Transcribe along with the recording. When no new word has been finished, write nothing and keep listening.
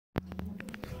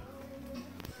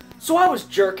So I was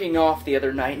jerking off the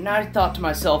other night, and I thought to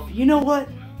myself, you know what?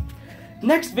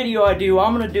 Next video I do,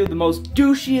 I'm gonna do the most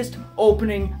douchiest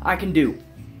opening I can do.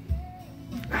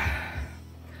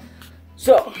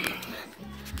 So,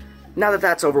 now that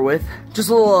that's over with, just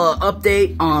a little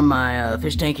update on my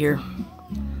fish tank here.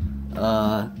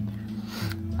 I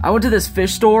went to this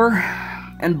fish store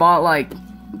and bought like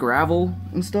gravel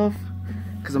and stuff,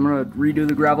 because I'm gonna redo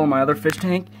the gravel in my other fish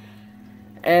tank.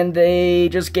 And they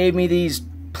just gave me these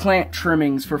plant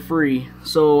trimmings for free.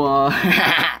 So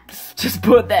just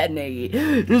put that in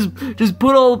a, just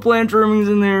put all the plant trimmings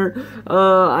in there.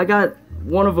 I got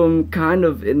one of them kind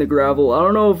of in the gravel. I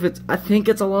don't know if it's, I think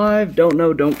it's alive. Don't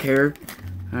know, don't care.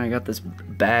 I got this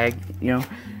bag, you know.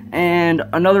 And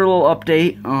another little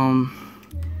update.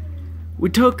 We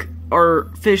took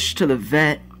our fish to the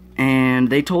vet, and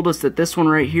they told us that this one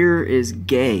right here is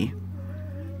gay.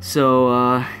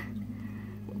 So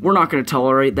we're not going to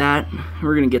tolerate that.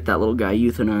 We're going to get that little guy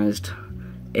euthanized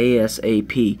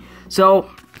ASAP. So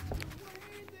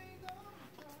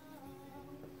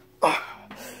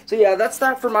yeah, that's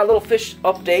that for my little fish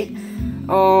update.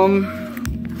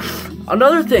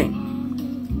 Another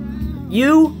thing,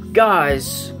 you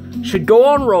guys should go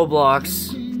on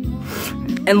Roblox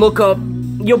and look up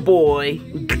your boy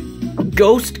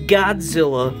Ghost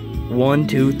Godzilla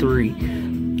 123.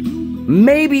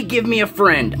 Maybe give me a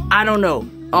friend. I don't know.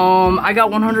 I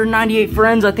got 198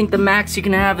 friends. I think the max you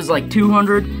can have is like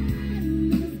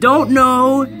 200. Don't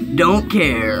know, don't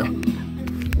care.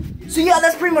 So yeah,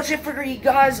 that's pretty much it for you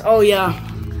guys. Oh yeah,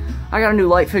 I got a new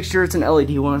light fixture. It's an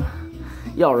LED one.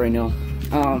 Y'all already know.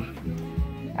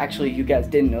 Actually, you guys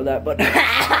didn't know that, but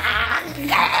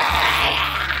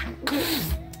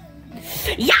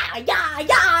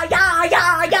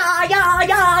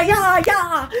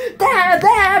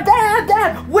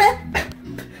Dad, whip,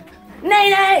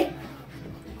 nay,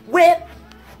 whip,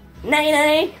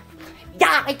 nay,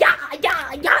 yeah.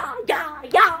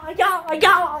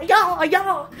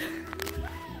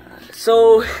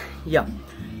 So, yeah,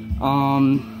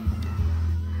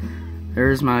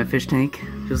 there's my fish tank,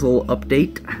 just a little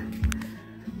update.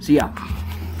 So yeah,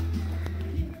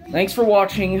 thanks for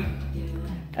watching,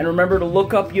 and remember to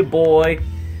look up your boy,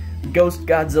 Ghost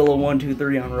Godzilla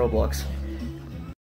 123 on Roblox.